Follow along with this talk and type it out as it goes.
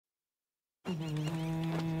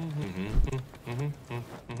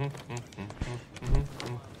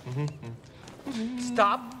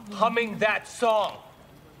Stop humming that song.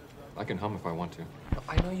 I can hum if I want to.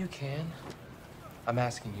 I know you can. I'm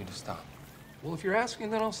asking you to stop. Well, if you're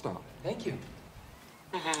asking, then I'll stop. Thank you.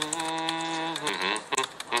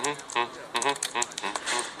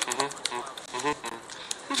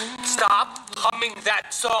 Stop humming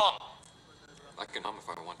that song. I can hum if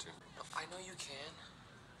I want to. I know you can.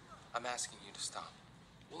 I'm asking you to stop.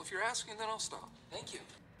 Well, if you're asking, then I'll stop. Thank you.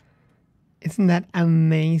 Isn't that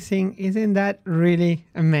amazing? Isn't that really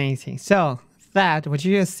amazing? So that, what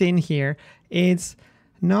you just seen here, is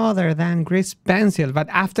no other than Grease Pencil, but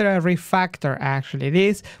after a refactor actually.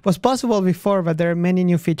 This was possible before, but there are many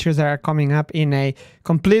new features that are coming up in a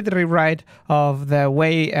complete rewrite of the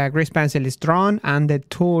way Grease Pencil is drawn and the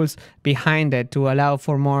tools behind it to allow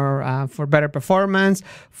for more, for better performance,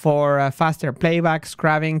 for faster playback,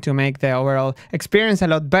 scrubbing to make the overall experience a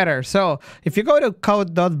lot better. So if you go to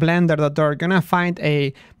code.blender.org, you're gonna find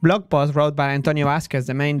a blog post wrote by Antonio Vasquez,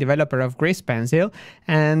 the main developer of Grease Pencil,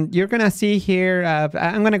 and you're gonna see here,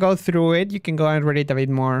 I'm gonna go through it. You can go and read it a bit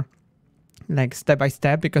more like step by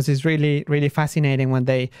step, because it's really, really fascinating what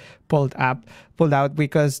they pulled out,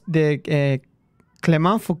 because the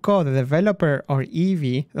Clément Foucault, the developer of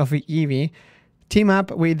Eevee, team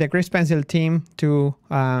up with the Grease Pencil team to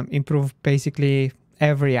improve basically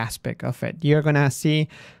every aspect of it. You're gonna see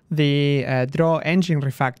the draw engine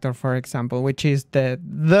refactor, for example, which is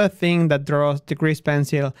the thing that draws the Grease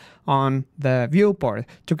Pencil on the viewport,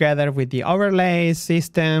 together with the overlay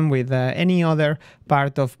system, with any other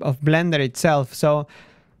part of Blender itself. So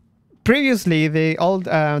previously, the old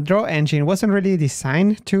draw engine wasn't really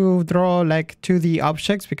designed to draw like 2D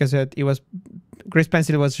objects, because it was Grease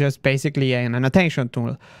Pencil was just basically an annotation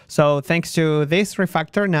tool. So thanks to this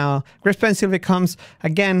refactor, now Grease Pencil becomes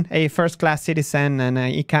again a first-class citizen, and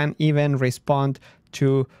it can even respond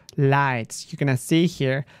to lights. You're gonna see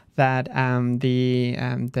here that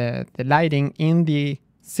the lighting in the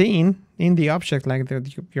scene, in the object, like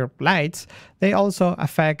your lights, they also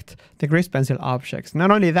affect the Grease Pencil objects.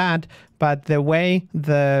 Not only that, but the way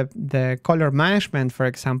the color management, for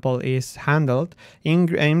example, is handled in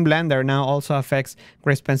Blender now also affects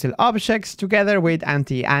Grease Pencil objects, together with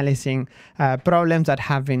anti-aliasing problems that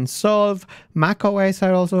have been solved. macOS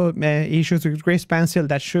are also issues with Grease Pencil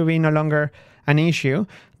that should be no longer an issue.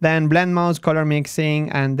 Then blend modes, color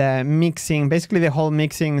mixing, and mixing, basically the whole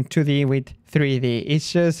mixing 2D with 3D.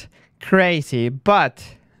 It's just crazy. But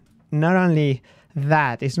not only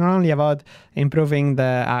that, it's not only about improving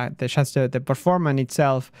the performance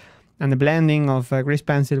itself and the blending of Grease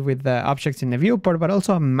Pencil with the objects in the viewport, but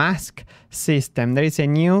also a mask system. There is a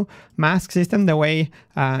new mask system. The way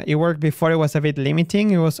it worked before, it was a bit limiting.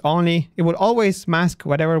 It would always mask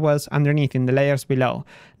whatever was underneath in the layers below.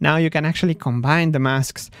 Now you can actually combine the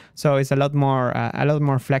masks, so it's a lot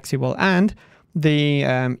more flexible. And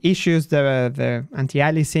the issues, the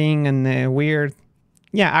anti-aliasing and the weird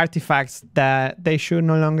artifacts, that they should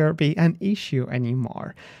no longer be an issue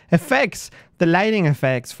anymore. Effects, the lighting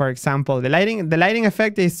effects, for example, the lighting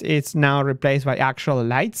effect is now replaced by actual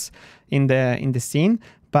lights in the scene,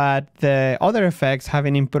 but the other effects have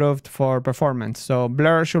been improved for performance. So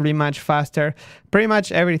blur should be much faster. Pretty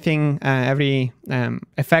much everything, every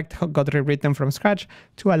effect got rewritten from scratch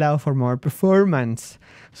to allow for more performance.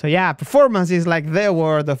 So yeah, performance is like the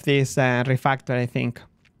word of this refactor, I think.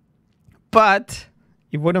 But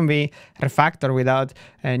it wouldn't be Refactor without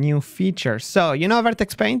new features. So you know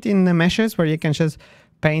vertex paint in the meshes, where you can just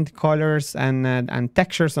paint colors and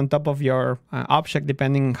textures on top of your object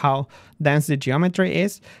depending on how dense the geometry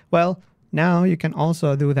is? Well, now you can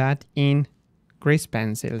also do that in Grease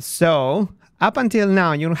Pencil. So up until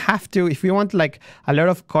now, you have to, if you want like a lot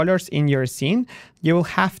of colors in your scene, you will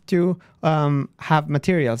have to have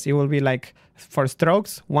materials. It will be like for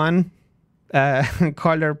strokes, one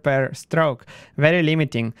color per stroke, very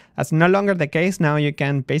limiting. That's no longer the case. Now you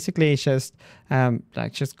can basically just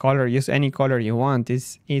use any color you want.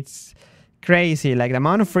 It's crazy. Like the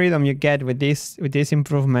amount of freedom you get with this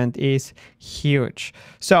improvement is huge.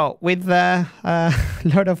 So with a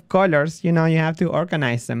lot of colors, you know, you have to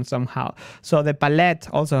organize them somehow. So the palette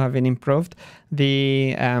also have been improved.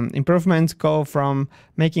 The improvements go from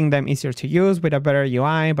making them easier to use with a better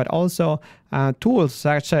UI, but also tools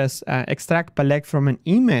such as extract palette from an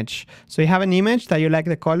image. So you have an image that you like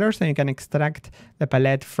the colors, and you can extract the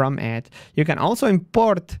palette from it. You can also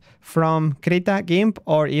import from Krita, GIMP,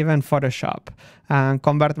 or even Photoshop,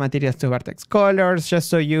 convert materials to vertex colors, just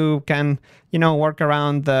so you can work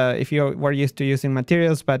around if you were used to using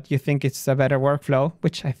materials, but you think it's a better workflow,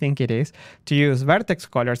 which I think it is, to use vertex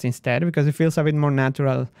colors instead, because it feels a bit more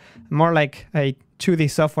natural, more like a 2D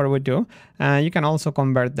software would do. You can also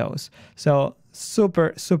convert those. So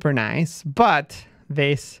super, super nice. But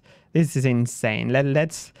this is insane.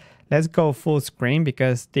 Let's go full screen,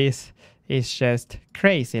 because this is just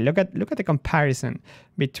crazy. Look at the comparison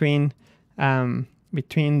between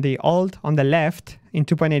the old on the left in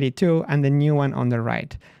 2.82 and the new one on the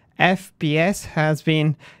right.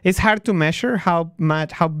 FPS it's hard to measure how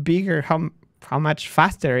big or how much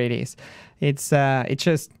faster it is. It's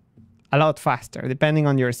just a lot faster, depending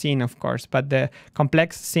on your scene, of course, but the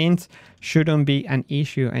complex scenes shouldn't be an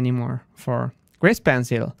issue anymore for Grease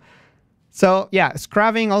Pencil. So yeah,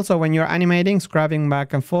 scrubbing also, when you're animating, scrubbing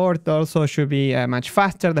back and forth also should be much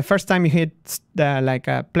faster. The first time you hit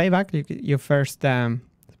playback, you first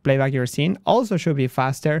playback your scene, also should be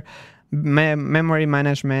faster. Memory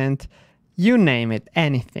management, you name it,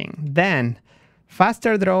 anything. Then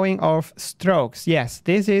faster drawing of strokes. Yes,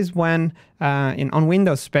 this is when, on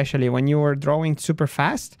Windows especially, when you were drawing super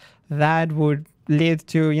fast, that would lead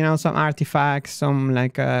to, some artifacts, some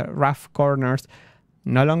rough corners.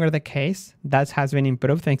 No longer the case. That has been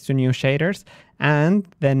improved thanks to new shaders. And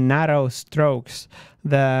the narrow strokes,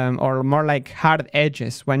 or more like hard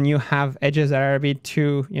edges, when you have edges that are a bit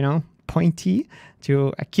too, pointy,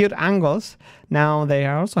 to acute angles, now they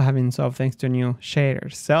are also having solved thanks to new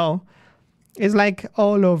shaders. So it's like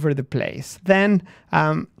all over the place. Then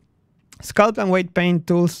sculpt and weight paint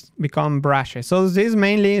tools become brushes. So this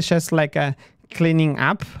mainly is just like a cleaning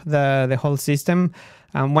up the whole system.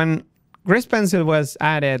 When Grease Pencil was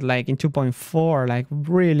added in 2.4,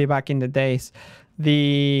 really back in the days,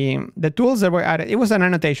 the tools that were added, it was an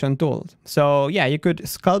annotation tool. So yeah, you could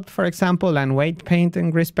sculpt, for example, and weight paint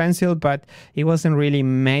in Grease Pencil, but it wasn't really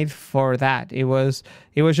made for that. It was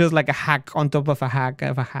just like a hack on top of a hack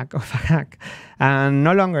of a hack of a hack. And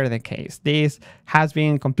no longer the case. This has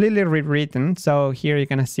been completely rewritten. So here you're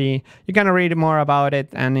gonna read more about it,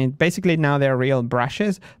 and basically now they're real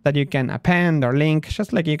brushes that you can append or link,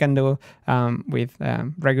 just like you can do with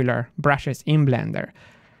regular brushes in Blender.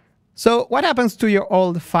 So what happens to your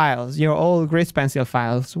old files, your old Grease Pencil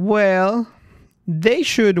files? Well, they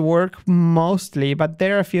should work mostly, but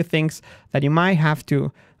there are a few things that you might have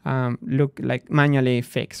to manually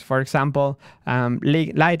fix. For example,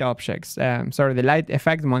 light objects, the light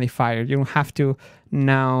effect modifier. You have to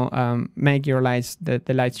now make your lights, the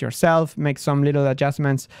lights yourself, make some little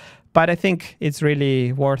adjustments. But I think it's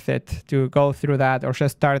really worth it to go through that, or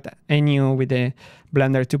just start anew with the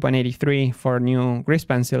Blender 2.83 for new Grease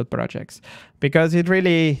Pencil projects. Because if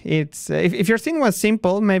your scene was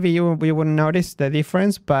simple, maybe you wouldn't notice the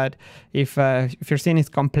difference. But if your scene is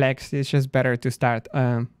complex, it's just better to start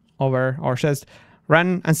over, or just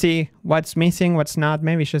run and see what's missing, what's not.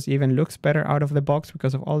 Maybe it just even looks better out of the box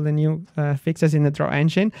because of all the new fixes in the Draw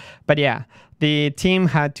engine. But yeah, the team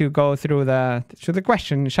had to go through the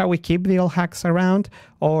question: shall we keep the old hacks around,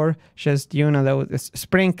 or just those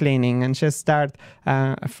spring cleaning and just start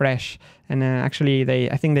fresh? And actually,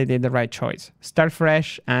 I think they did the right choice. Start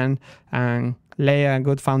fresh and lay a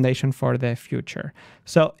good foundation for the future.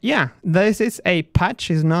 So yeah, this is a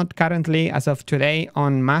patch. It's not currently, as of today,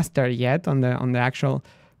 on master yet, on the actual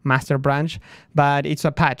master branch, but it's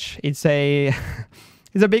a patch. It's a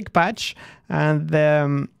it's a big patch, and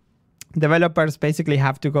the developers basically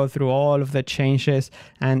have to go through all of the changes,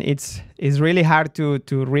 and it's really hard to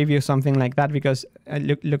review something like that, because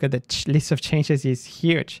look at the list of changes is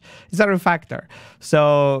huge. It's a refactor,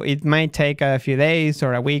 so it might take a few days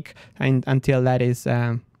or a week until that is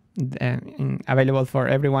available for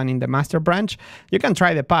everyone in the master branch. You can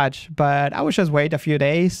try the patch, but I would just wait a few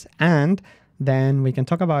days, and then we can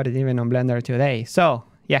talk about it even on Blender today. So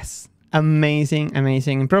yes, amazing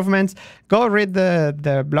improvements. Go read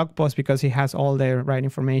the blog post, because it has all the right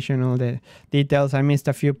information, all the details. I missed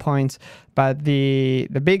a few points, but the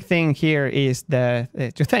big thing here is to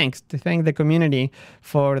thank the community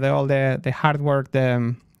for all the hard work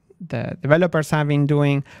the developers have been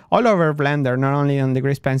doing all over Blender, not only on the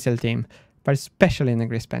Grease Pencil team, but especially in the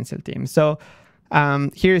Grease Pencil team. So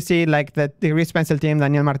here you see the Grease Pencil team: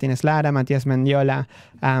 Daniel Martinez Lara, Matias Mendiola.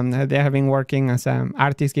 They have been working as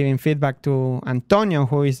artists, giving feedback to Antonio,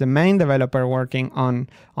 who is the main developer working on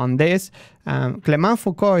this. Clément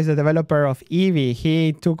Foucault is the developer of Eevee.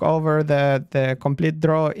 He took over the complete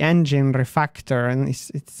draw engine Refactor, and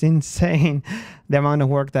it's insane the amount of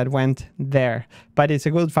work that went there. But it's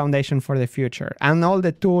a good foundation for the future. And all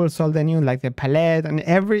the tools, all the new, like the palette and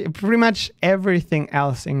pretty much everything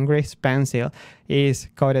else in Grease Pencil is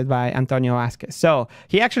coded by Antonio Vazquez. So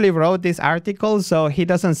he actually wrote this article, so he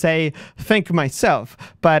doesn't say, thank myself,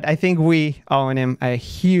 but I think we owe him a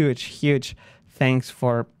huge thanks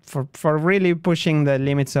for really pushing the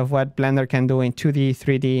limits of what Blender can do in 2D,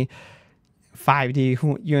 3D,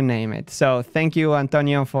 5D, you name it. So thank you,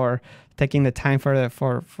 Antonio, for taking the time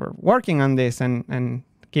for working on this and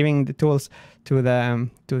giving the tools to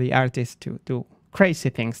the artists to do crazy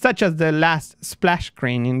things, such as the last splash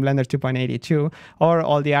screen in Blender 2.82, or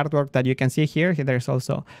all the artwork that you can see here. There's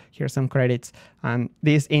also here some credits on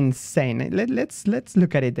this insane. Let's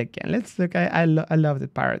look at it again. Let's look. I love the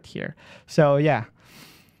parrot here. So yeah,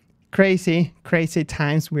 crazy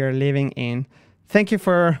times we are living in. Thank you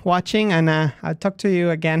for watching, and I'll talk to you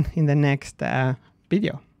again in the next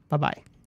video. Bye-bye.